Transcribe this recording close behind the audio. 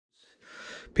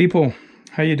People,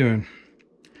 how you doing?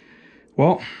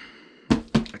 Well,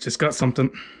 I just got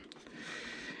something,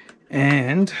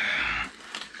 and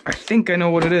I think I know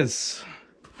what it is.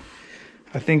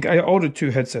 I think I ordered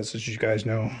 2 headsets, as you guys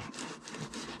know,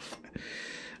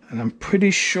 and I'm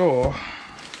pretty sure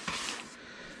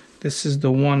this is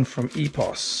the one from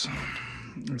EPOS.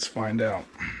 Let's find out.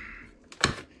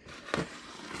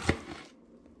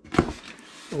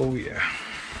 Oh yeah.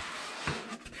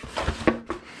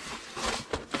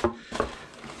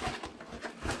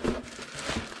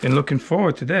 Been looking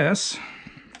forward to this.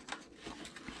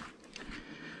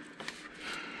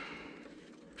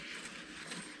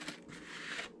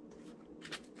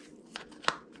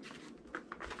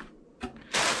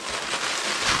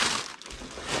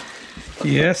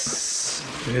 Yes,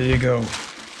 there you go.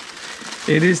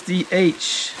 It is the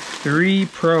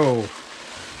H3PRO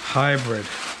hybrid.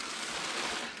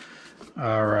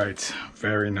 All right,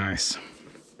 very nice.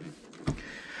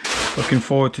 Looking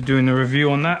forward to doing the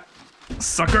review on that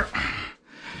sucker.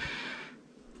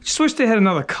 Just wish they had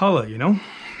another color, you know,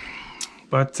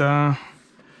 but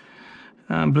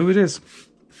blue it is.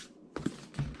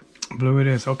 Blue it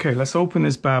is. Okay, let's open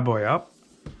this bad boy up.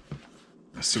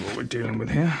 Let's see what we're dealing with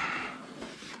here.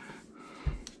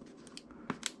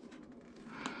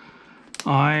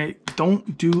 I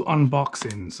don't do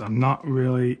unboxings. I'm not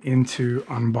really into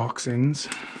unboxings.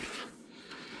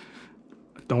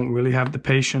 I don't really have the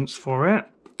patience for it.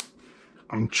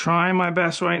 I'm trying my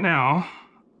best right now.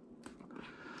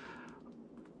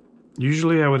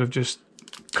 Usually I would have just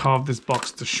carved this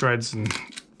box to shreds and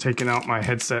taken out my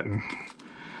headset and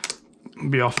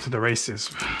be off to the races.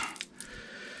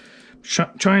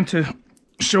 Trying to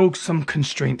show some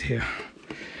constraint here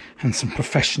and some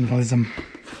professionalism.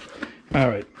 All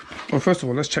right, well, first of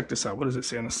all, let's check this out. What does it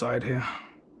say on the side here?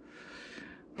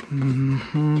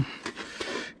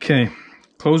 Okay,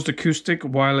 closed acoustic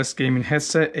wireless gaming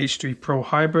headset, H3PRO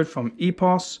hybrid from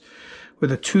EPOS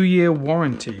with a 2-year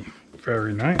warranty.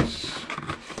 Very nice.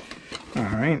 All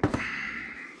right.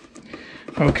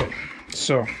 Okay,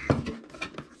 so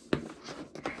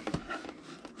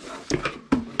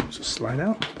does it slide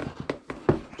out?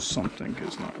 Something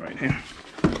is not right here.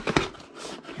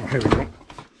 Oh, here we go.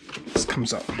 This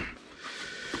comes up.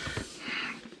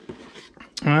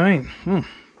 All right,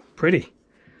 pretty.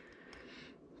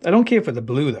 I don't care for the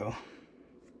blue though.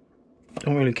 I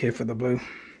don't really care for the blue,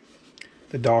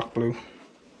 the dark blue.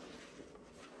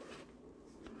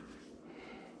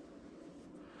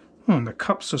 Oh, and the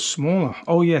cups are smaller.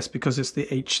 Oh yes, because it's the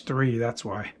H3, that's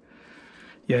why.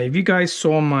 Yeah, if you guys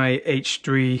saw my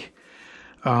H3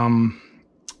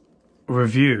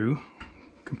 review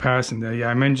comparison there, yeah,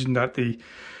 I mentioned that the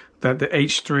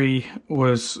H3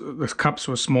 was, the cups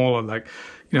were smaller. Like,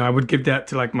 you know, I would give that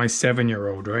to like my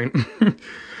 7-year-old, right?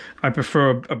 I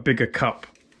prefer a bigger cup.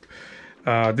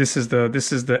 This is the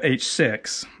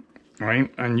H6,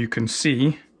 right? And you can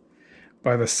see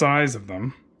by the size of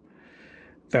them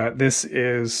that this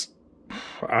is,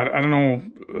 I don't know,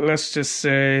 let's just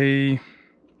say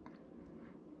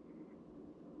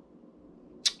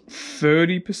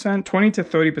 30%, 20 to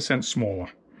 30% smaller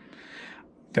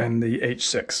than the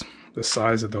H6, the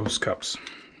size of those cups.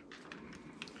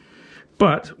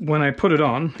 But when I put it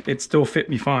on, it still fit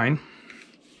me fine.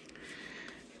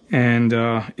 And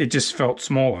it just felt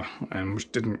smaller and which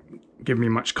didn't give me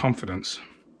much confidence.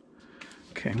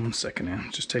 Okay, 1 second here.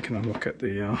 Just taking a look at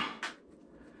the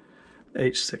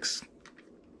H6.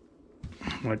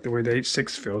 I like the way the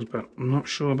H6 feels, but I'm not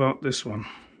sure about this one.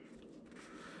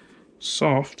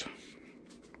 Soft.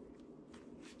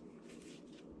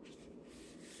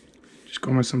 Just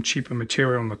going with some cheaper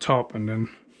material on the top and then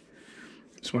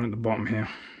this one at the bottom here.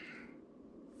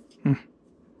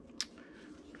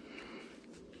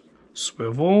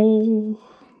 Swivel,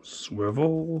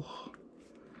 swivel.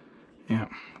 Yeah,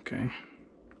 okay.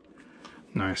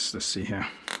 Nice, let's see here.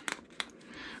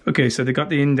 Okay, so they got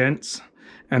the indents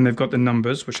and they've got the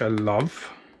numbers, which I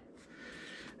love.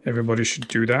 Everybody should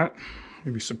do that.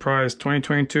 You'd be surprised,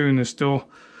 2022, and there's still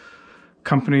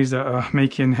companies that are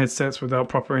making headsets without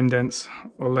proper indents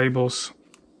or labels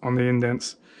on the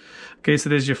indents. Okay, so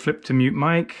there's your flip to mute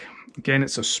mic. Again,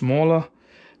 it's a smaller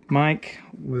mic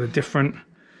with a different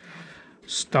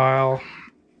style.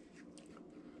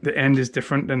 The end is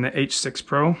different than the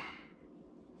H6PRO.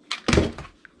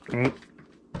 Oh.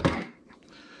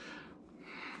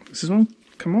 Does this one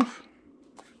come off?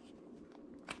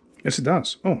 Yes, it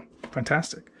does. Oh,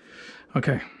 fantastic.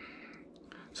 Okay,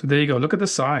 so there you go. Look at the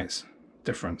size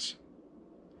difference.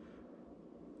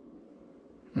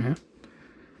 Yeah.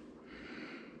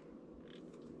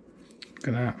 Look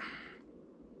at that.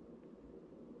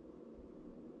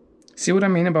 See what I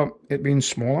mean about it being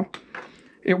smaller?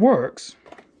 It works.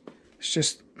 It's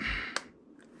just,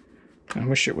 I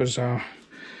wish it was,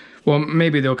 well,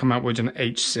 maybe they'll come out with an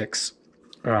H6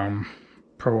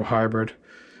 Pro hybrid,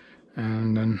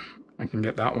 and then I can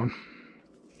get that one.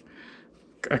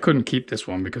 I couldn't keep this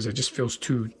one because it just feels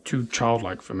too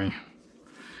childlike for me.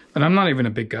 And I'm not even a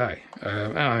big guy.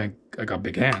 I got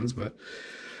big hands, but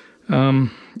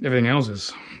everything else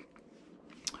is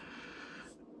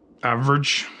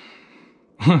average.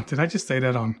 Did I just say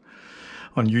that on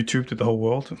YouTube to the whole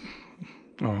world?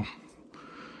 Oh,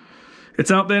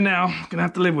 it's out there now. Gonna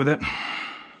have to live with it.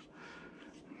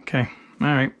 Okay, all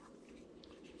right.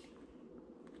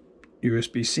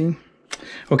 USB-C.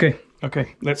 Okay,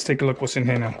 let's take a look what's in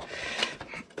here now.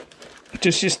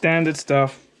 Just your standard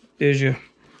stuff. There's your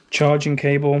charging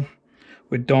cable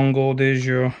with dongle. There's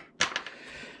your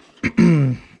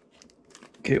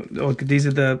okay, these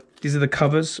are the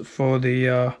covers for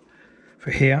the for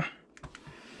here.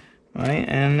 Right,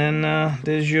 and then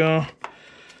there's your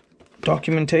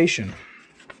documentation.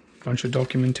 Bunch of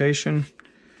documentation.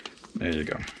 There you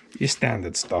go. Your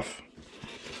standard stuff.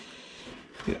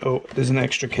 Oh, there's an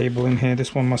extra cable in here.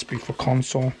 This one must be for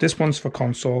console. This one's for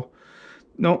console.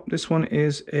 No, this one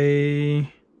is a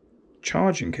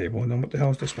charging cable. Then what the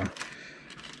hell is this one?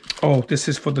 Oh, this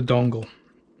is for the dongle,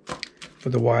 for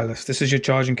the wireless. This is your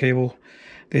charging cable.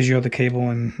 There's your other cable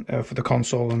and for the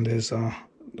console, and there's the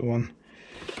one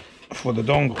for the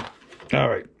dongle. All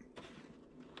right.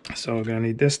 So we're gonna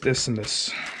need this, this, and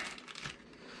this.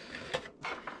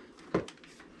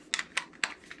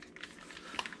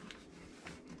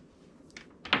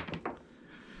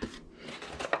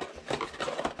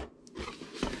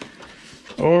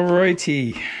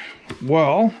 Alrighty,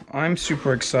 well, I'm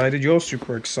super excited, you're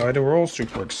super excited, we're all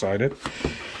super excited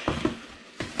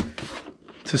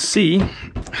to see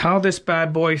how this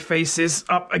bad boy faces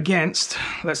up against.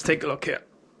 Let's take a look here.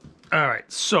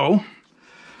 Alright, so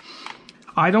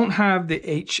I don't have the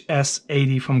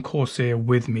HS80 from Corsair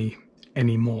with me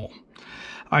anymore.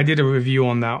 I did a review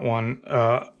on that one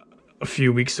a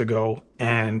few weeks ago,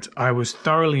 and I was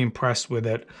thoroughly impressed with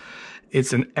it.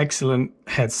 It's an excellent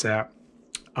headset.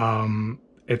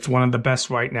 It's one of the best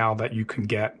right now that you can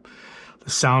get. The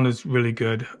sound is really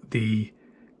good, the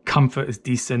comfort is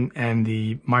decent, and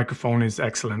the microphone is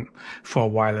excellent for a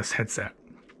wireless headset.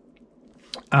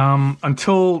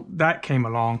 Until that came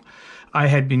along, I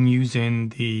had been using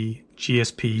the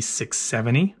GSP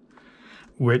 670,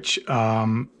 which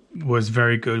was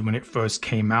very good when it first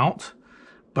came out,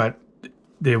 but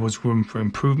there was room for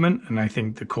improvement, and I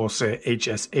think the Corsair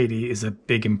HS80 is a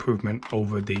big improvement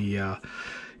over the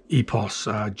EPOS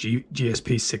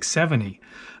GSP 670.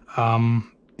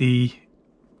 The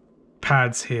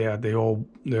pads here, they're all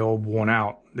worn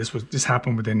out. This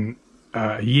happened within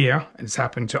a year, and it's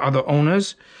happened to other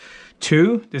owners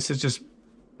too. This is just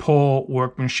poor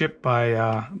workmanship by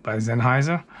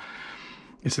Sennheiser.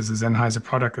 This is a Sennheiser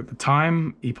product at the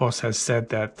time. EPOS has said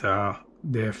that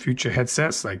their future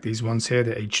headsets, like these ones here,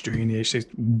 the H3 and the H6,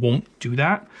 won't do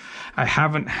that. I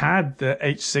haven't had the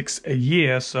H6 a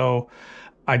year, so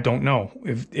I don't know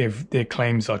if their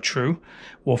claims are true.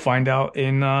 We'll find out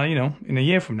in in a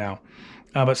year from now.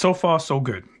 But so far, so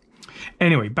good.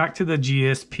 Anyway, back to the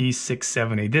GSP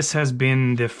 670. This has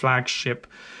been the flagship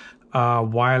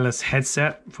wireless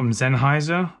headset from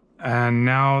Sennheiser. And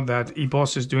now that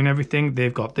EPOS is doing everything,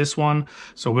 they've got this one.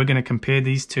 So we're going to compare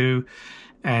these two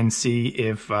and see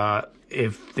if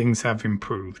things have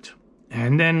improved.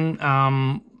 And then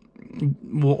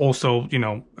we'll also,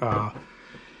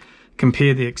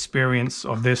 compare the experience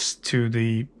of this to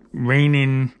the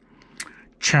reigning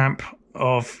champ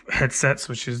of headsets,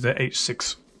 which is the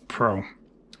H3PRO.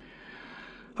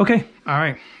 Okay, all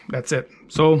right, that's it.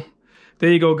 So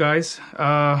there you go, guys.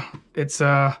 It's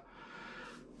going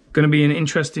to be an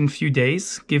interesting few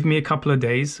days. Give me a couple of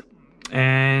days,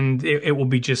 and it will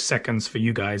be just seconds for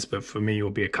you guys, but for me, it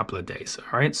will be a couple of days.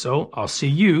 All right, so I'll see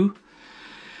you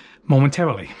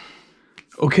momentarily.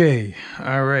 Okay,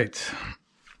 all right.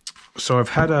 So I've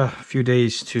had a few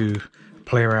days to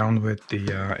play around with the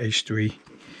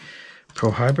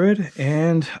H3PRO hybrid,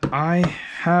 and I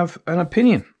have an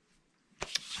opinion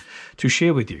to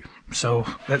share with you. So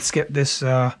let's get this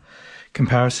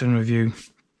comparison review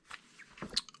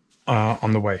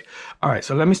on the way. All right,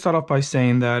 so let me start off by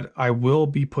saying that I will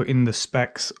be putting the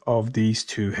specs of these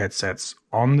two headsets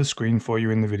on the screen for you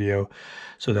in the video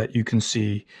so that you can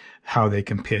see how they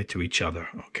compare to each other,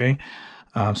 okay?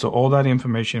 So all that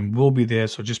information will be there,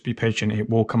 so just be patient. It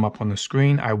will come up on the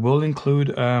screen. I will include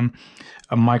a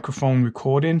microphone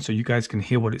recording so you guys can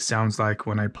hear what it sounds like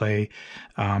when I play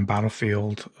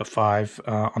Battlefield 5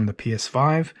 on the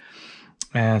PS5.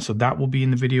 And so that will be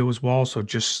in the video as well. So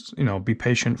just, you know, be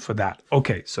patient for that.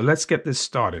 Okay, so let's get this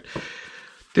started.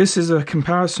 This is a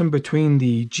comparison between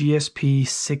the GSP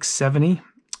 670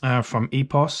 from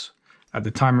EPOS. At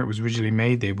the time it was originally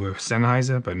made, they were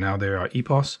Sennheiser, but now they are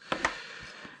EPOS.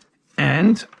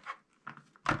 And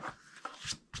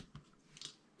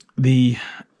the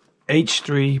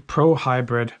H3PRO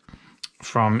hybrid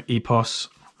from EPOS.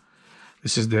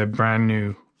 This is their brand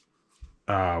new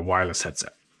wireless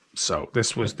headset. So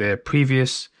this was their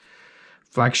previous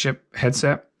flagship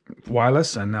headset,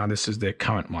 wireless, and now this is their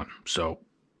current one. So,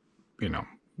 you know,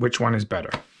 which one is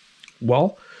better?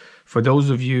 Well, for those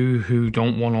of you who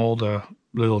don't want all the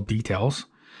little details,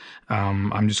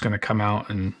 I'm just going to come out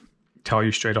and tell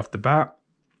you straight off the bat,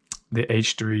 the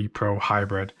H3PRO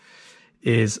hybrid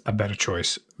is a better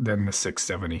choice than the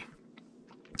 670.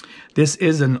 This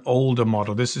is an older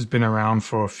model. This has been around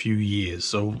for a few years,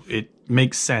 so it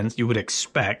makes sense. You would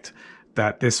expect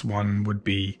that this one would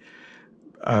be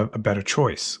a better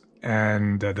choice,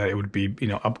 and that it would be, you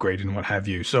know, upgraded and what have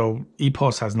you. So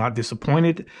EPOS has not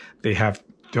disappointed. They have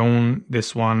done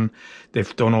this one.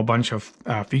 They've done a bunch of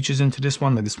features into this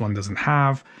one that this one doesn't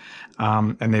have,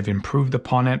 and they've improved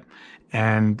upon it,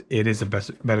 and it is a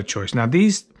better choice. Now,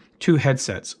 these two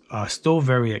headsets are still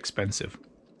very expensive.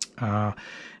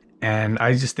 And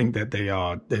I just think that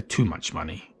they're too much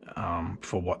money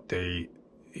for what they,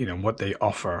 you know, what they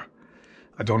offer.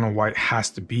 I don't know why it has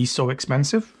to be so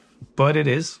expensive, but it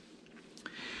is.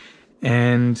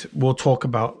 And we'll talk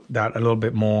about that a little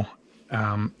bit more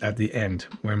at the end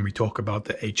when we talk about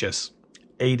the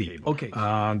HS80. Okay.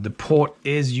 The port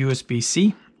is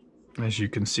USB-C, as you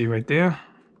can see right there.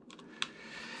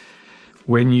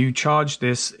 When you charge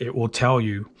this, it will tell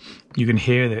you, you can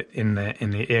hear that in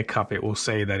the ear cup, it will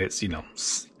say that it's, you know,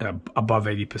 above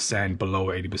 80%, below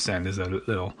 80%. There's a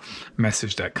little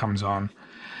message that comes on.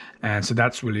 And so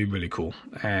that's really, really cool.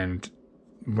 And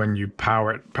when you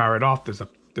power it off, there's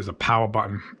a power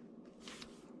button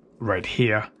right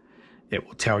here. It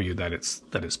will tell you that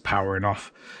it's powering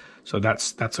off. So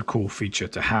that's a cool feature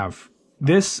to have.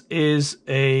 This is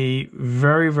a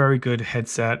very, very good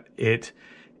headset. It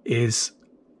is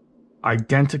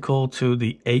identical to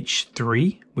the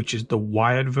H3, which is the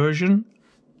wired version,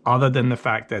 other than the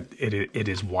fact that it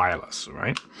is wireless,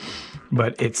 right?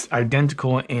 But it's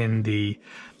identical in the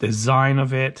design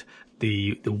of it,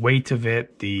 the weight of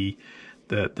it, the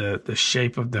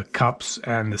shape of the cups,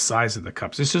 and the size of the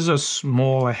cups. This is a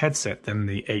smaller headset than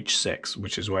the H6,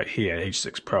 which is right here,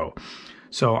 H6 Pro.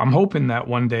 So I'm hoping that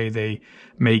one day they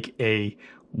make a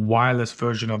wireless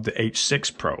version of the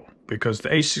H6 Pro, because the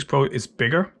H6 Pro is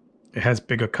bigger. It has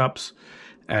bigger cups.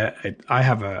 I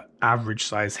have an average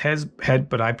size head,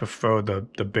 but I prefer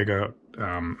the bigger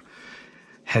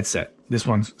headset. This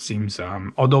one seems,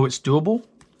 although it's doable,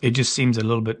 it just seems a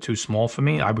little bit too small for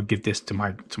me. I would give this to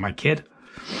my kid,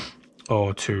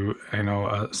 or to, you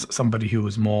know, somebody who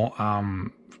is more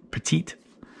petite.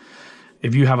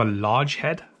 If you have a large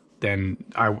head, then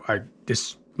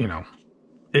this, you know,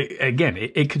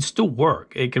 it can still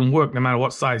work. It can work no matter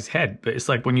what size head. But it's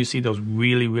like when you see those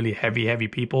really, really heavy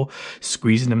people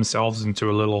squeezing themselves into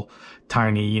a little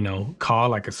tiny, you know, car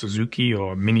like a Suzuki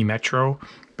or a mini Metro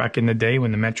back in the day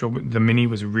when the Mini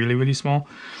was really, really small.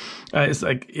 It's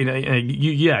like, you know,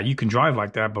 you can drive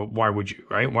like that, but why would you,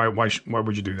 right? Why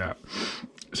would you do that?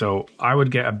 So I would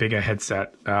get a bigger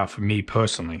headset for me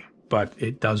personally, but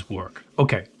it does work.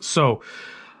 Okay, so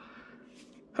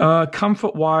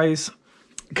comfort-wise,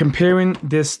 comparing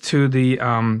this to the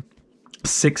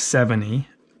 670,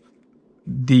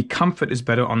 the comfort is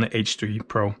better on the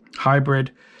H3PRO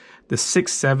hybrid. The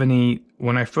 670,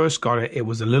 when I first got it, it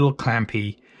was a little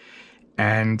clampy,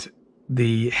 and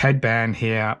the headband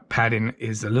here padding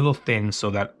is a little thin,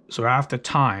 so after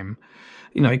time,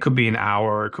 you know, it could be an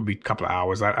hour, it could be a couple of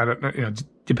hours. I don't know, you know, it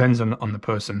depends on the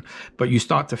person, but you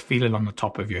start to feel it on the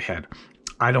top of your head.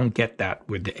 I don't get that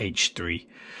with the H3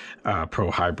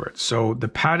 Pro hybrid. So the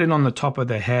padding on the top of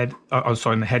the head,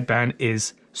 in the headband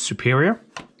is superior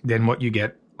than what you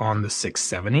get on the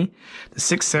 670. The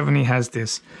 670 has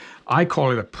this, I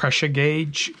call it a pressure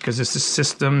gauge, because it's a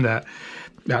system that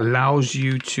allows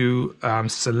you to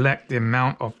select the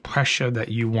amount of pressure that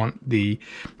you want the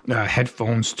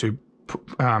headphones to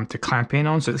clamp in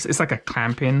on. So it's like a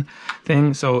clamp in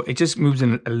thing. So it just moves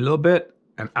in a little bit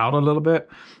and out a little bit.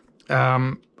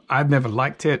 I've never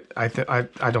liked it. I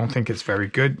don't think it's very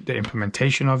good, the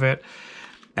implementation of it.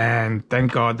 And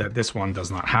thank God that this one does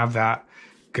not have that,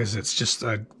 because it's just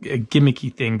a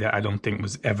gimmicky thing that I don't think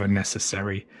was ever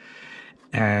necessary.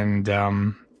 And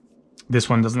this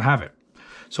one doesn't have it.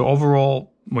 So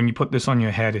overall, when you put this on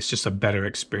your head, it's just a better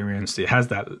experience. It has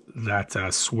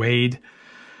that suede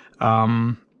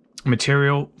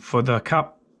material for the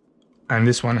cup, and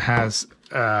this one has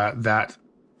that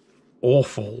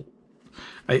awful.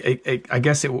 I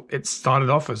guess it started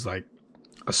off as like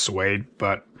a suede,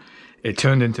 but it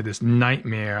turned into this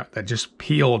nightmare that just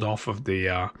peeled off of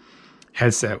the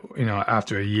headset, you know,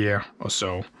 after a year or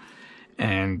so.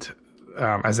 And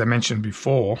as I mentioned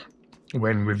before,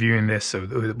 when reviewing this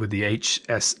with the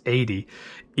HS80,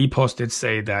 EPOS did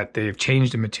say that they've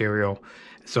changed the material,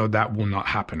 so that will not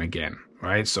happen again,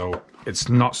 right? So it's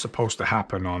not supposed to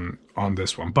happen on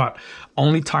this one, but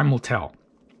only time will tell.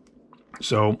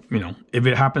 So, you know, if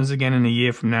it happens again in a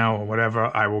year from now or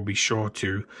whatever, I will be sure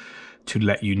to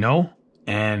let you know.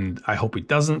 And I hope it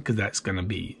doesn't, because that's going to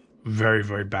be very,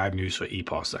 very bad news for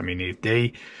EPOS. I mean,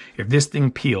 if this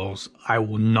thing peels, I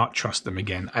will not trust them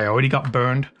again. I already got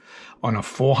burned on a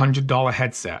 $400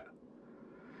 headset.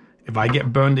 If I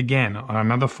get burned again on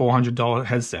another $400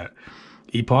 headset,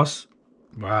 EPOS,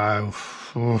 I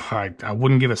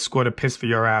wouldn't give a squirt of piss for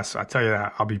your ass. I tell you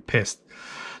that, I'll be pissed.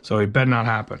 So it better not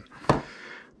happen.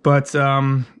 But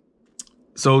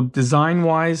so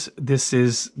design-wise, this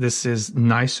is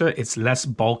nicer. It's less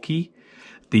bulky.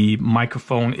 The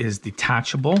microphone is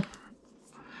detachable,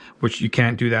 which you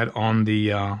can't do that on the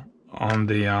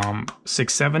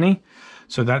 670.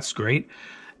 So that's great.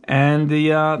 And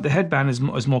the headband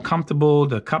is more comfortable.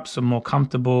 The cups are more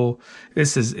comfortable.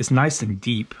 It's nice and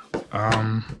deep.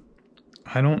 I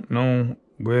don't know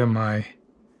where my.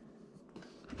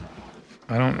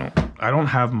 I don't know. I don't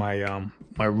have my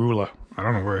my ruler. I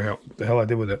don't know where the hell I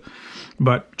did with it.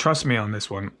 But trust me on this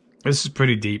one. This is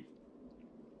pretty deep.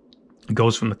 It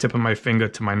goes from the tip of my finger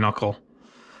to my knuckle,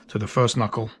 to the first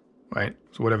knuckle, right?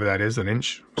 So whatever that is, an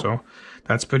inch. So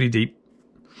that's pretty deep.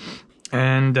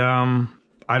 And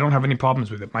I don't have any problems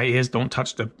with it. My ears don't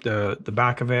touch the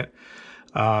back of it.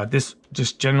 This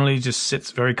just generally just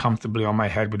sits very comfortably on my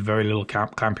head with very little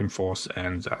clamping force.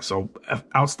 And so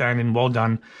outstanding, well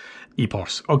done,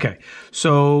 EPOS. Okay,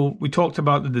 so we talked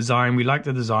about the design. We like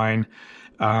the design.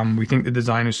 We think the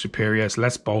design is superior. It's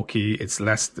less bulky. It's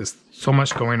less. There's so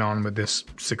much going on with this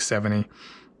 670.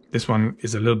 This one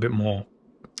is a little bit more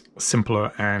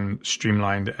simpler and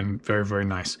streamlined and very, very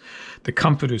nice. The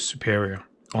comfort is superior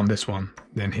on this one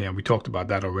than here. We talked about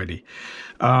that already.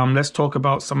 Let's talk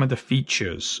about some of the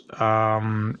features.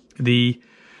 The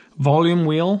volume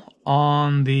wheel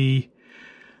on the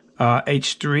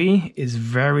H3 is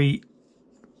very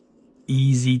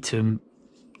easy to,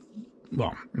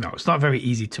 well, no, it's not very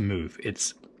easy to move.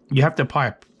 You have to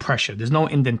apply pressure. There's no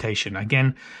indentation.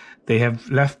 Again, they have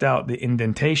left out the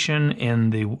indentation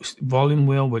in the volume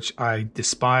wheel, which I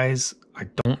despise. I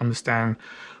don't understand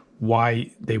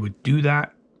why they would do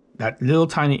that. That little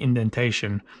tiny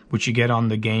indentation, which you get on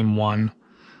the Game 1,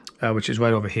 which is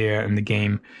right over here, in the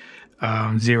Game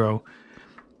 0,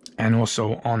 and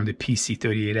also on the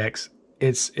PC38X.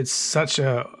 It's such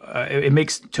a, it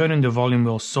makes turning the volume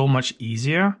wheel so much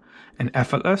easier and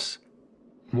effortless.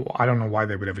 I don't know why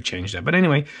they would ever change that. But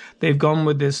anyway, they've gone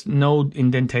with this no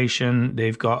indentation.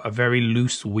 They've got a very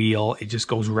loose wheel. It just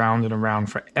goes round and around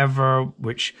forever,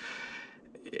 which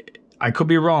I could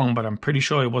be wrong, but I'm pretty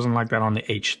sure it wasn't like that on the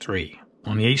H3.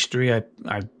 On the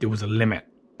H3, there was a limit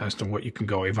as to what you can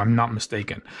go, if I'm not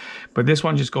mistaken. But this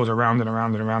one just goes around and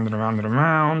around and around and around and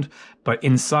around. But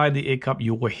inside the ear cup,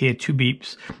 you will hear 2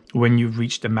 beeps when you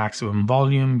reach the maximum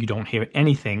volume. You don't hear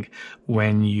anything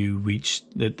when you reach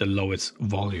the lowest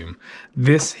volume.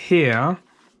 This here,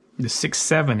 the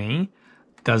 670,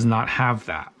 does not have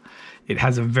that. It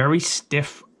has a very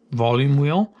stiff volume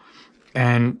wheel,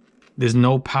 and there's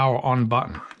no power on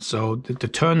button. So to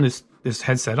turn this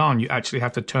headset on, you actually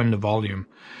have to turn the volume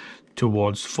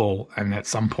towards full, and at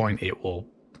some point it will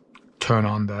turn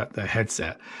on the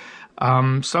headset.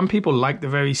 Some people like the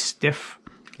very stiff.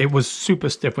 It was super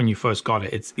stiff when you first got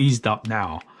it. It's eased up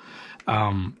now.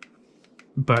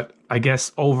 But I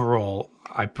guess overall,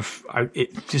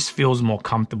 it just feels more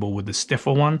comfortable with the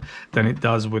stiffer one than it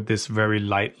does with this very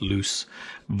light, loose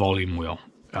volume wheel.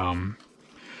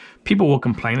 People will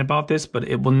complain about this, but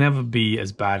it will never be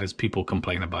as bad as people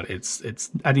complain about it. It's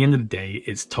at the end of the day,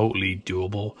 it's totally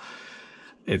doable.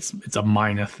 It's a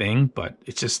minor thing, but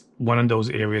it's just one of those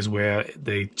areas where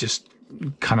they just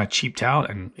kind of cheaped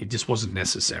out, and it just wasn't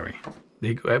necessary.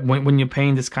 When you're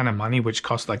paying this kind of money, which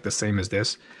costs like the same as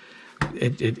this,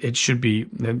 it should be,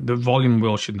 the volume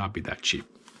wheel should not be that cheap.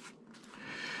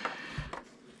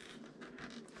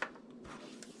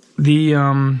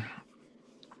 The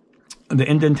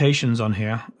indentations on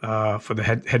here for the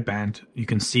headband, you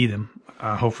can see them.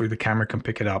 Hopefully the camera can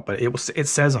pick it up, but it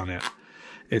says on it.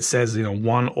 It says, you know,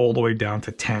 1 all the way down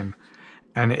to 10,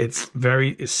 and it's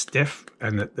stiff,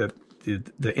 and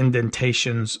the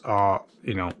indentations are,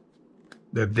 you know,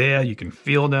 they're there. You can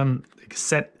feel them. They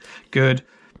set good.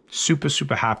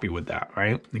 Super happy with that,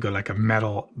 right? You got like a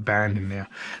metal band in there.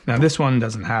 Now this one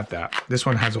doesn't have that. This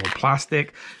one has all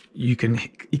plastic. You can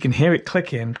hear it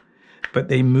clicking, but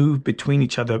they move between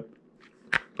each other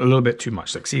a little bit too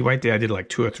much. Like, see right there, I did like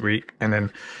 2 or 3, and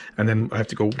then I have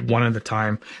to go one at a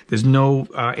time. There's no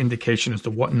indication as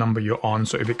to what number you're on.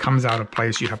 So if it comes out of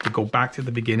place, you have to go back to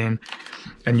the beginning,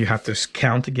 and you have to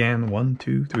count again. 1,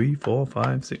 2, 3, 4,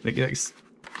 5, 6.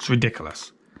 It's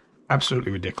ridiculous,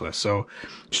 absolutely ridiculous. So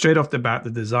straight off the bat,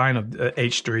 the design of the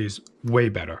H3 is way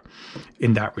better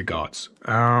in that regards.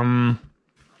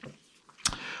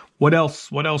 What else?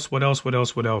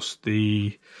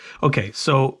 Okay,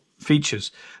 so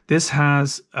features. This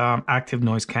has active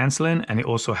noise cancelling, and it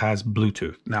also has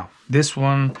Bluetooth. Now, this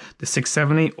one, the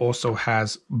 670, also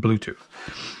has Bluetooth.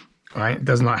 All right, it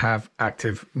does not have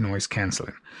active noise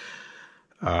cancelling.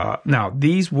 Now,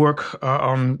 these work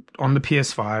on the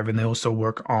PS5, and they also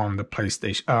work on the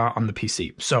PlayStation, on the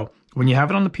PC. So when you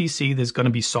have it on the PC, there's going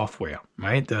to be software,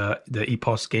 right? The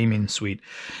EPOS gaming suite,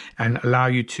 and allow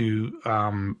you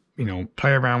to you know,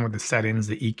 play around with the settings,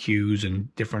 the EQs,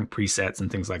 and different presets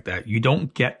and things like that. You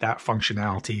don't get that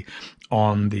functionality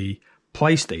on the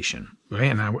PlayStation, right?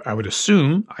 And I would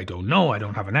assume, I don't know, I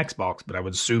don't have an Xbox, but I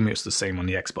would assume it's the same on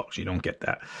the Xbox. You don't get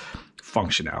that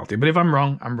functionality. But if I'm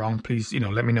wrong, I'm wrong. Please, you know,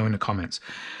 let me know in the comments.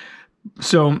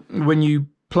 So when you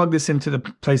plug this into the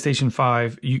PlayStation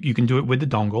 5, you can do it with the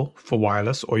dongle for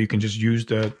wireless, or you can just use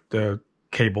the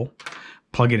cable,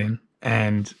 plug it in,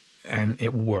 and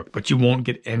it will work, but you won't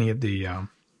get any of the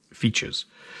features,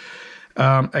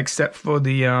 except for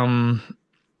the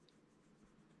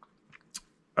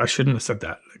I shouldn't have said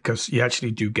that, because you actually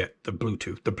do get the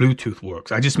Bluetooth. The Bluetooth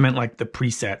works. I just meant like the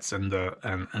presets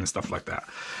and stuff like that,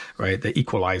 right? The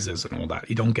equalizers and all that.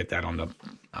 You don't get that on the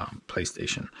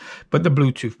PlayStation, but the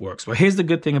Bluetooth works. Well, here's the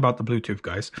good thing about the Bluetooth,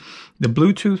 guys. The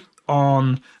Bluetooth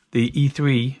on the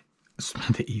E3.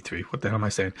 The E3, what the hell am I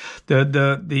saying? The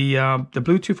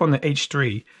Bluetooth on the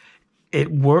H3,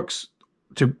 it works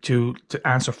to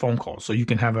answer phone calls. So you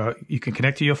can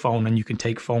connect to your phone and you can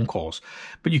take phone calls,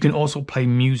 but you can also play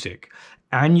music,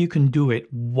 and you can do it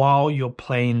while you're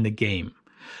playing the game.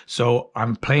 So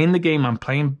I'm playing the game, I'm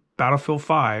playing Battlefield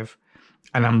 5,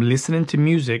 and I'm listening to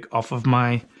music off of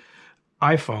my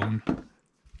iPhone,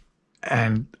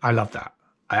 and I love that.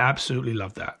 I absolutely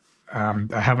love that.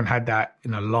 I haven't had that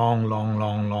in a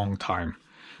long time.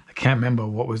 I can't remember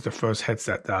what was the first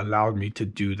headset that allowed me to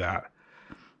do that.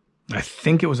 I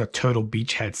think it was a Turtle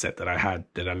Beach headset that I had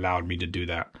that allowed me to do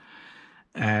that.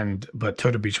 But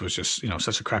Turtle Beach was just, you know,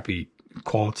 such a crappy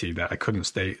quality that I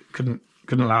couldn't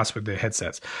last with the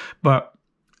headsets. But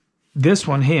this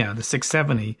one here, the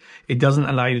 670, it doesn't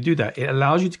allow you to do that. It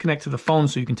allows you to connect to the phone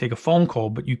so you can take a phone call,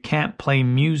 but you can't play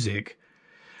music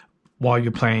while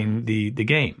you're playing the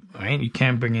game, right? You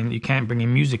can't bring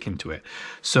in music into it.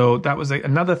 So that was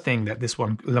another thing that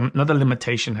another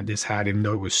limitation that this had, even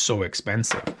though it was so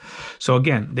expensive. So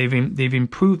again, they've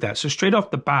improved that. So straight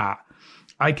off the bat,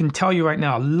 I can tell you right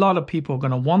now, a lot of people are going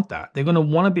to want that. They're going to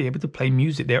want to be able to play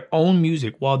music, their own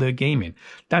music, while they're gaming.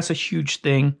 That's a huge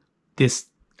thing. This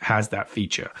has that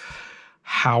feature.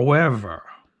 However,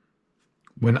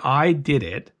 when I did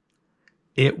it,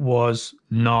 it was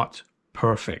not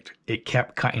perfect. It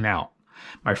kept cutting out.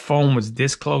 My phone was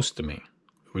this close to me.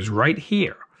 It was right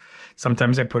here.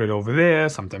 Sometimes I put it over there.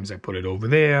 Sometimes I put it over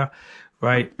there,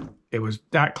 right? It was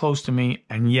that close to me,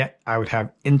 and yet I would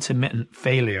have intermittent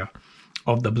failure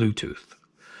of the Bluetooth.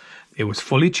 It was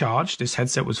fully charged. This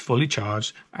headset was fully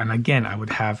charged. And again, I would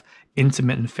have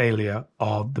intermittent failure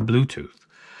of the Bluetooth.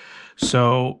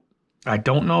 So I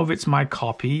don't know if it's my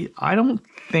copy. I don't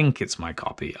think it's my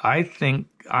copy. I think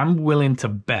I'm willing to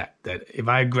bet that if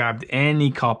I grabbed any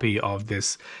copy of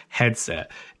this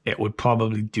headset, it would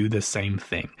probably do the same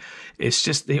thing. It's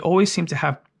just they always seem to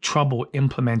have trouble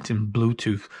implementing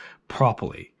Bluetooth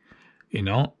properly, you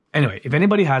know? Anyway, if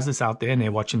anybody has this out there and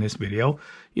they're watching this video,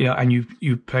 you know, and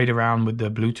you played around with the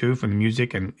Bluetooth and the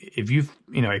music, and if you've,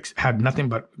 you know, had nothing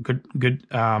but good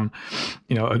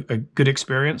you know, a good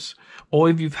experience, or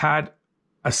if you've had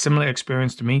a similar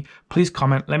experience to me, please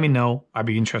comment, let me know. I'd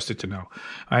be interested to know.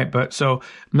 All right, but so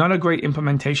not a great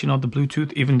implementation of the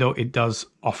Bluetooth, even though it does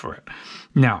offer it.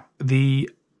 Now, the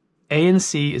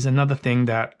ANC is another thing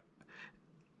that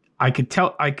I could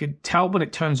tell when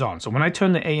it turns on. So when I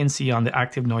turn the ANC on, the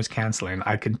active noise canceling,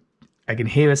 I can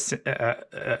hear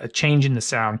a change in the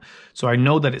sound, so I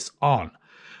know that it's on.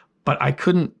 But I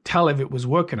couldn't tell if it was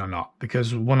working or not,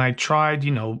 because when I tried,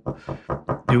 you know,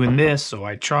 doing this, or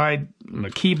I tried my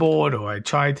keyboard, or I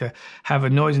tried to have a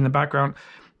noise in the background,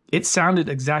 it sounded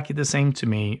exactly the same to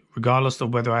me, regardless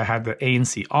of whether I had the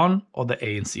ANC on or the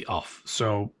ANC off.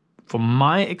 So from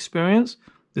my experience,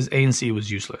 this ANC was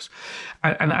useless.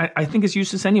 And I think it's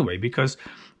useless anyway, because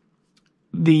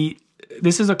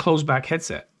this is a closed back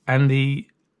headset, and the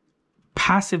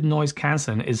passive noise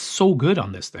cancelling is so good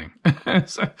on this thing.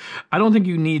 So I don't think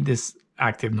you need this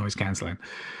active noise cancelling,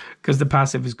 because the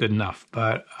passive is good enough.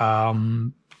 But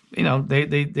you know,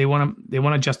 they want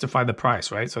to justify the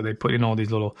price, right? So they put in all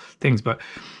these little things. But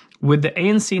with the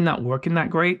ANC not working that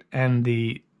great, and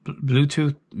the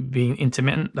Bluetooth being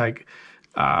intermittent, like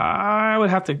I would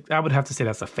have to say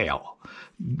that's a fail.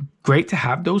 Great to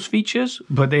have those features,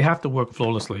 but they have to work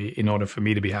flawlessly in order for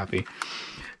me to be happy.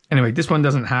 Anyway, this one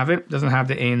doesn't have it. Doesn't have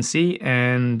the ANC,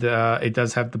 and it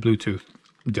does have the Bluetooth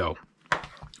though.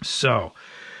 So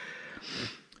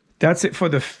that's it for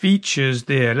the features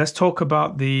there. Let's talk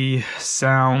about the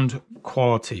sound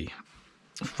quality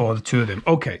for the two of them.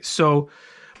 Okay, so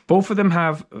both of them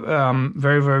have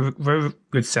very, very, very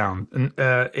good sound, and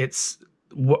it's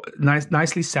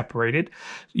nicely separated.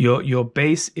 Your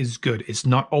bass is good. It's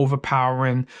not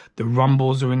overpowering. The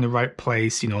rumbles are in the right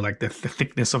place. You know, like the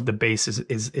thickness of the bass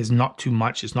is not too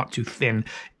much. It's not too thin.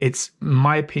 It's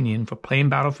my opinion for playing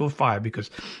Battlefield 5, because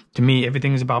to me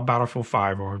everything is about Battlefield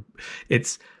 5, or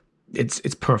it's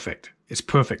perfect. It's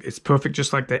perfect. It's perfect,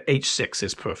 just like the H6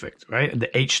 is perfect, right? And the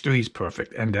H3 is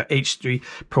perfect, and the H3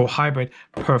 Pro Hybrid,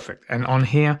 perfect. And on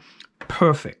here,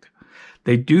 perfect.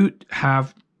 They do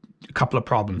have a couple of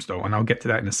problems though, and I'll get to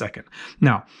that in a second.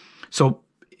 Now, so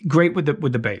great with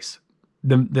the bass.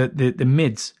 The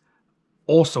mids,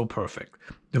 also perfect.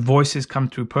 The voices come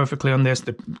through perfectly on this.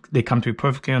 They come through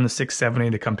perfectly on the 670.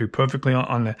 They come through perfectly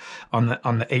on the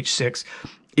H6.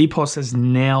 EPOS has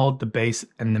nailed the bass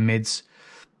and the mids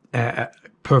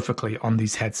perfectly on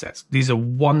these headsets. These are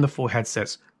wonderful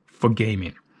headsets for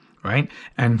gaming, right?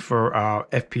 And for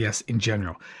FPS in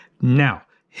general. Now,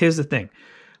 here's the thing.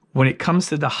 When it comes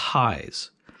to the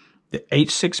highs, the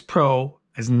H3PRO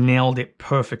has nailed it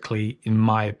perfectly, in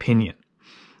my opinion,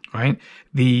 right?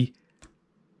 The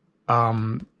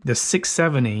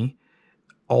 670,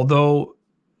 although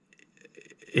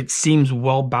it seems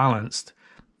well balanced,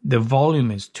 the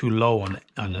volume is too low on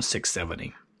the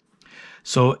 670.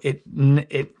 So it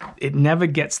never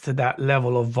gets to that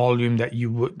level of volume that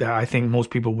I think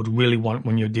most people would really want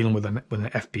when you're dealing with an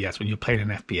FPS, when you're playing an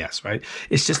FPS, right?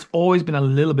 It's just always been a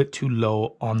little bit too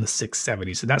low on the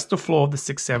 670. So that's the flaw of the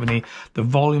 670. The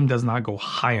volume does not go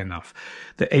high enough.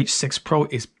 The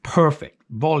H3PRO is perfect.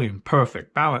 Volume,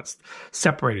 perfect. Balanced,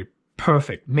 separated,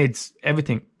 perfect. Mids,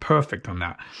 everything perfect on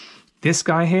that. This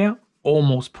guy here,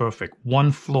 almost perfect.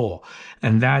 One flaw,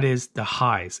 and that is the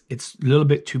highs. It's a little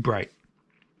bit too bright.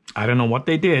 I don't know what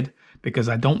they did, because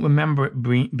I don't remember it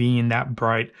being that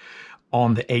bright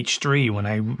on the H3 when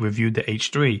I reviewed the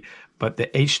H3, but the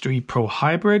H3 Pro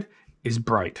Hybrid is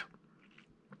bright.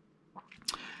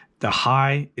 The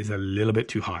high is a little bit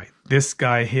too high. This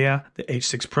guy here, the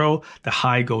H3PRO, the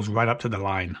high goes right up to the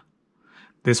line.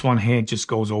 This one here just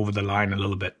goes over the line a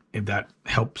little bit, if that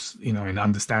helps, you know, in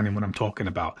understanding what I'm talking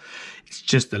about. It's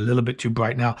just a little bit too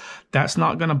bright. Now, that's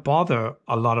not going to bother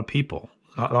a lot of people.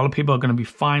 A lot of people are going to be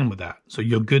fine with that. So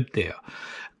you're good there.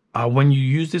 When you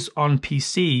use this on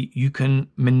PC, you can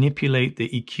manipulate the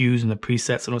EQs and the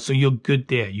presets, and so you're good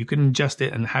there. You can adjust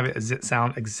it and have it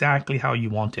sound exactly how you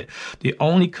want it. The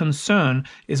only concern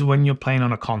is when you're playing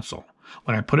on a console.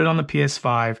 When I put it on the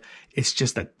PS5, it's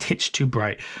just a titch too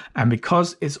bright. And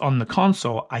because it's on the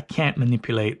console, I can't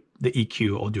manipulate the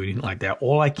EQ or do anything like that.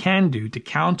 All I can do to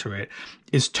counter it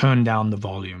is turn down the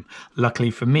volume.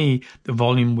 Luckily for me, the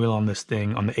volume wheel on this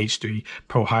thing, on the H3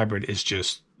 Pro Hybrid, is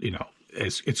just, you know,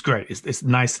 it's great. It's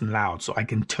nice and loud, so I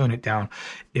can turn it down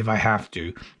if I have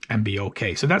to and be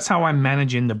okay. So that's how I'm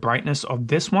managing the brightness of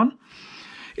this one.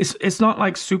 It's not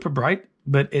like super bright,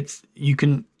 but it's you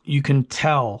can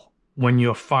tell when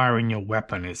you're firing your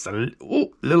weapon. It's a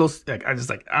little, like, I just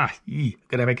like,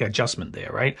 gotta make an adjustment there,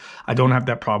 right? I don't have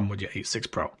that problem with your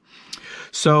H3PRO.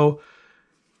 So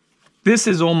this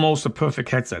is almost a perfect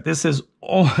headset. This is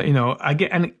all, you know,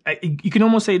 you can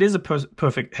almost say it is a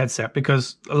perfect headset,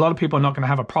 because a lot of people are not going to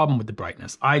have a problem with the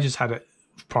brightness. I just had a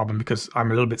problem because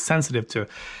I'm a little bit sensitive to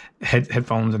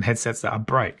headphones and headsets that are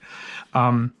bright.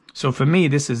 So for me,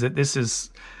 this is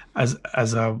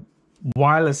as a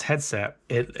wireless headset,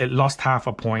 it lost half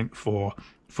a point for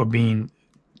for being,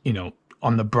 you know,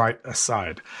 on the brighter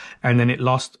side. And then it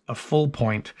lost a full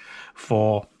point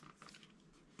for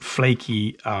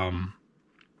flaky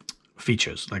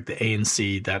features like the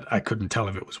ANC that I couldn't tell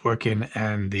if it was working,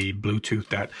 and the Bluetooth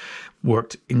that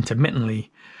worked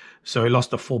intermittently. So it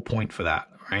lost a full point for that,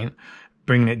 right?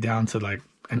 Bringing it down to like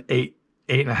an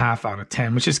 8.5 out of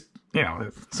 10, which is, you know,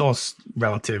 it's all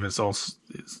relative. It's all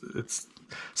it's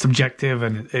subjective,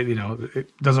 and you know,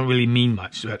 it doesn't really mean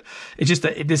much. But it's just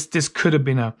that this could have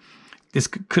been a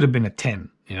 10.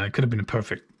 You know, it could have been a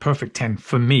perfect 10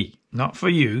 for me, not for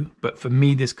you, but for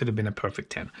me, this could have been a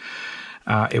perfect 10.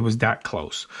 It was that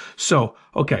close. So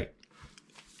okay.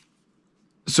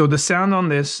 So the sound on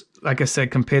this, like I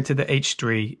said, compared to the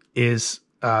H3 is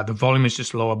the volume is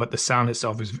just lower, but the sound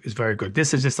itself is very good.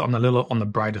 This is just on the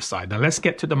brighter side. Now let's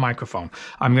get to the microphone.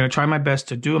 I'm going to try my best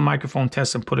to do a microphone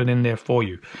test and put it in there for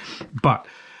you. But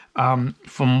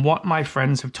from what my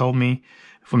friends have told me,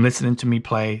 from listening to me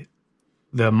play,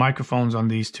 the microphones on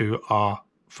these two are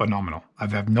phenomenal.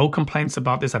 I've had no complaints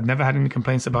about this. I've never had any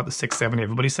complaints about the 670.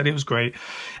 Everybody said it was great.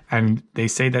 And they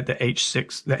say that the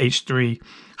H3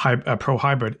 Pro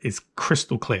Hybrid is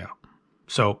crystal clear.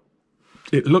 So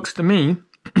it looks to me,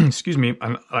 excuse me,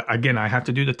 and again, I have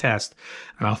to do the test,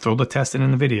 and I'll throw the test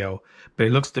in the video, but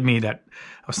it looks to me that,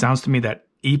 or sounds to me that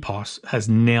EPOS has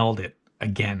nailed it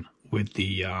again with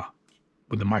the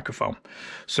microphone.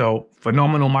 So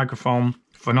phenomenal microphone,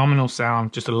 phenomenal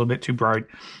sound, just a little bit too bright,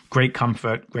 great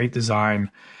comfort, great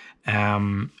design,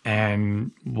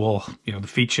 and well, you know, the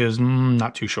features,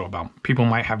 not too sure about. People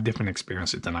might have different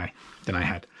experiences than I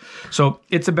had. So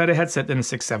it's a better headset than the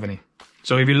 670.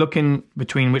 So if you're looking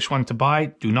between which one to buy,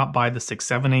 do not buy the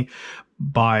 670,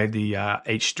 buy the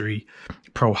H3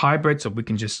 Pro Hybrid, so we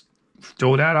can just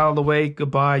throw that out of the way.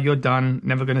 Goodbye, you're done,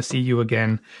 never going to see you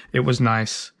again. It was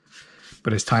nice,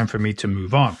 but it's time for me to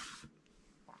move on.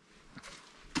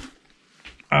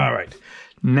 All right,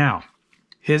 now,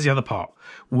 here's the other part.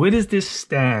 Where does this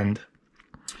stand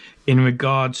in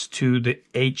regards to the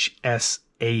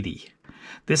HS80?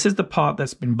 This is the part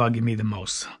that's been bugging me the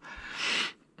most.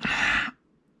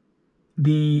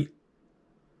 The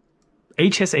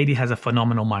HS80 has a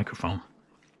phenomenal microphone.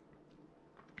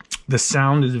 The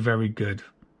sound is very good.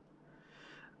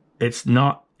 It's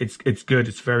good,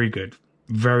 it's very good.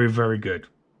 Very, very good.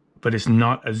 But it's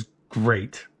not as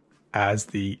great as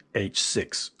the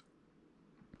H6.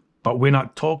 But we're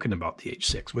not talking about the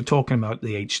H6. We're talking about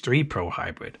the H3 Pro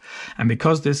Hybrid. And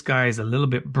because this guy is a little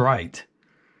bit bright,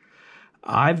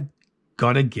 I've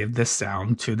got to give the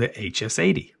sound to the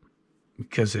HS80.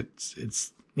 Because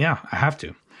it's yeah, I have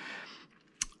to.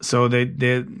 So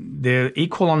they're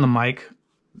equal on the mic.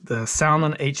 The sound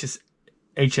on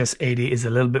HS80 is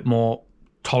a little bit more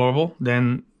tolerable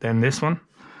than this one.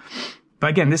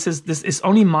 But again, this is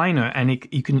only minor, and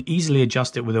you can easily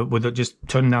adjust it with just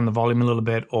turning down the volume a little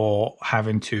bit, or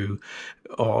having to,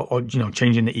 or you know,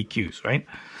 changing the EQs, right?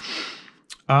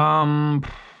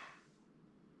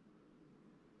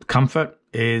 Comfort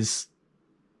is.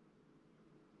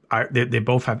 They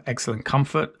both have excellent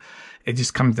comfort. It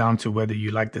just comes down to whether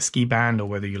you like the ski band or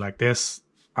whether you like this.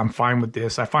 I'm fine with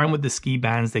this. I find with the ski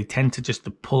bands, they tend to just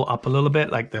pull up a little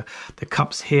bit, like the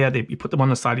cups here. You put them on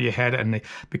the side of your head, and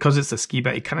because it's a ski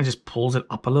band, it kind of just pulls it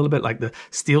up a little bit. Like the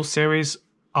Steel Series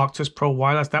Arctis Pro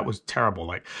Wireless, that was terrible.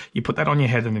 Like you put that on your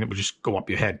head, and then it would just go up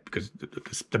your head because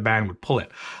the band would pull it.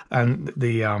 And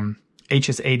the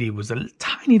HS80 was a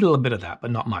tiny little bit of that, but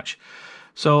not much.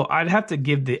 So I'd have to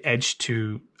give the edge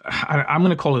to, I'm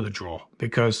going to call it a draw,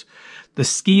 because the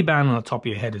ski band on the top of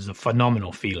your head is a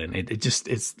phenomenal feeling.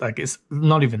 It's like it's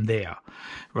not even there,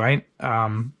 right?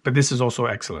 But this is also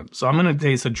excellent. So I'm going to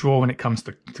say it's a draw when it comes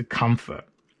to comfort.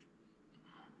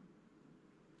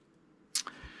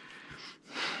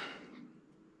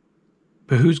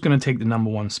 But who's going to take the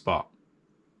 #1 spot?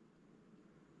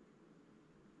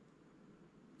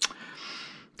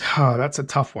 Oh, that's a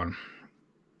tough one.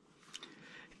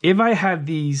 If I had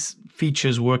these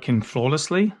features working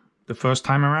flawlessly the first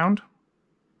time around,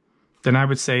 then I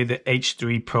would say the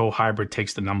H3 Pro Hybrid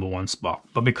takes the #1 spot.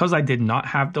 But because I did not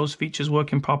have those features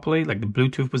working properly, like the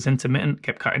Bluetooth was intermittent,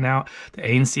 kept cutting out, the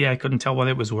ANC, I couldn't tell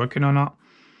whether it was working or not.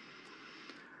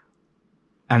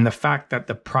 And the fact that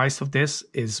the price of this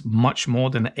is much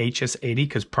more than the HS80,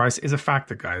 because price is a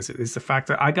factor, guys. It's a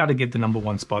factor. I got to give the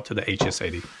 #1 spot to the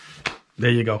HS80.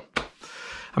 There you go.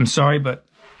 I'm sorry, but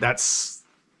that's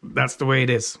the way it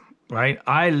is, right?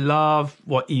 I love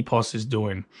what EPOS is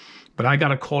doing, but I got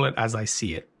to call it as I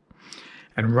see it.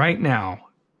 And right now,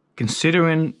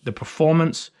 considering the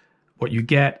performance, what you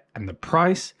get, and the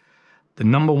price, the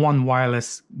 #1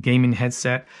 wireless gaming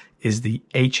headset is the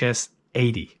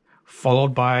HS80.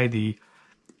 followed by the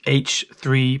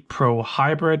H3PRO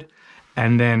hybrid,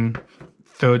 and then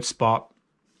third spot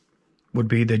would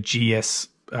be the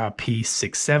GSP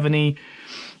 670,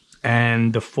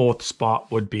 and the fourth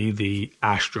spot would be the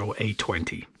Astro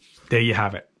A20. There you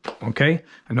have it. Okay,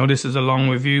 I know this is a long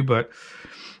review, but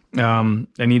I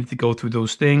needed to go through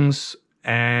those things.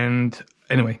 And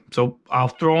anyway, so I'll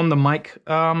throw on the mic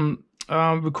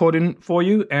recording for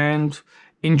you and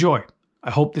enjoy.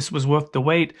 I hope this was worth the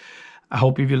wait. I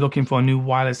hope if you're looking for a new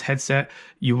wireless headset,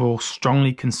 you will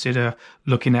strongly consider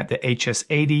looking at the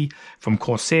HS80 from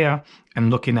Corsair and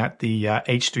looking at the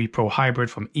H3PRO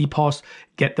hybrid from EPOS.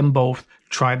 Get them both,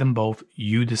 try them both,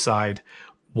 you decide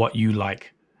what you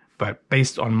like. But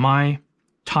based on my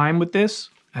time with this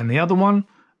and the other one,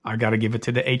 I gotta give it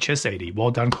to the HS80.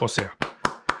 Well done, Corsair.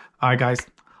 All right, guys,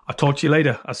 I'll talk to you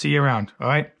later. I'll see you around. All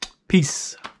right,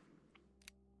 peace.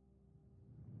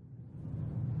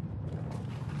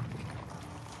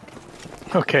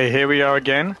 Okay, here we are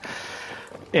again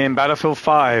in Battlefield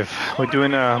 5. We're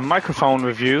doing a microphone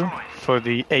review for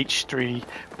the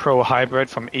H3PRO hybrid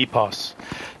from EPOS.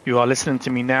 You are listening to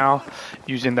me now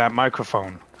using that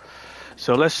microphone.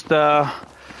 So let's run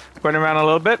around a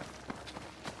little bit,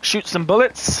 shoot some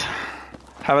bullets,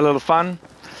 have a little fun,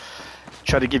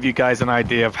 try to give you guys an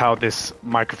idea of how this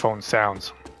microphone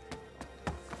sounds.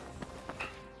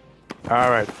 All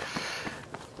right.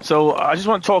 So I just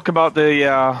want to talk about the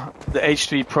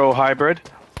H3PRO hybrid.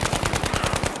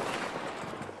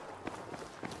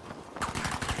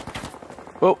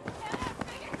 Whoa,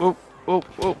 whoa, whoa,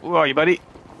 whoa, where are you, buddy?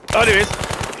 Oh, there he is.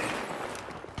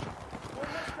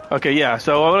 Okay, yeah,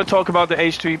 so I want to talk about the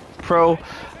H3PRO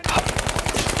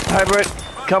hybrid.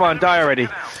 Come on, die already.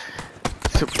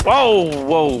 So,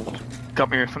 whoa, got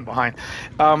me from behind.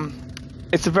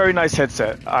 It's a very nice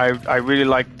headset. I really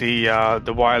like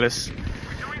the wireless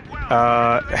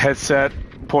headset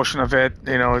portion of it.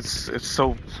 You know, it's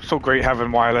so great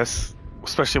having wireless,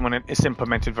 especially when it's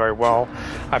implemented very well.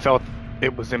 I felt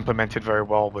it was implemented very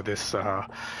well with this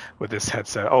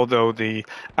headset, although the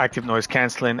active noise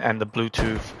cancelling and the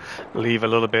Bluetooth leave a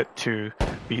little bit to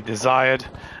be desired.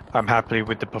 I'm happy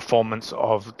with the performance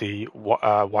of the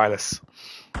wireless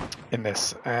in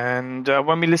this, and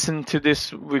when we listen to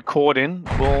this recording,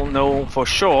 we'll know for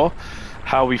sure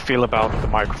how we feel about the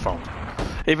microphone.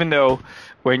 Even though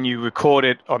when you record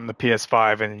it on the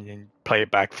PS5 and you play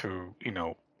it back through, you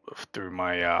know, through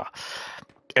my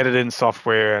editing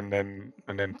software and then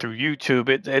through YouTube,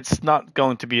 it's not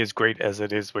going to be as great as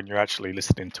it is when you're actually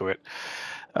listening to it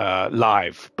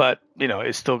live. But you know,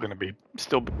 it's still gonna be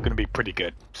pretty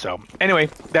good. So anyway,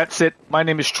 that's it. My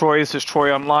name is Troy. This is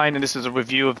Troy Online, and this is a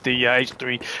review of the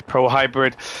H3PRO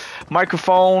hybrid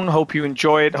microphone. Hope you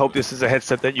enjoy it. Hope this is a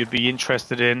headset that you'd be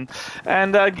interested in,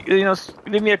 and you know,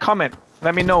 leave me a comment.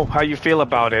 Let me know how you feel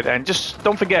about it, and just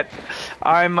don't forget,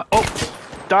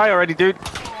 die already, dude.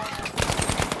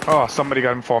 Oh, somebody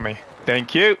got him for me.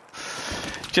 Thank you.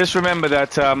 Just remember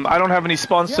that I don't have any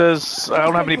sponsors. I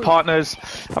don't have any partners.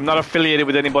 I'm not affiliated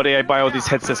with anybody. I buy all these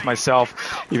headsets myself.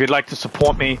 If you'd like to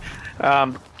support me,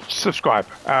 subscribe.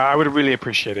 I would really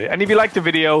appreciate it. And if you like the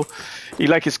video, you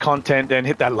like his content, then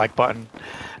hit that like button.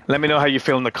 Let me know how you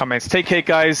feel in the comments. Take care,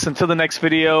 guys. Until the next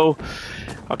video.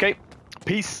 Okay.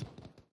 Peace.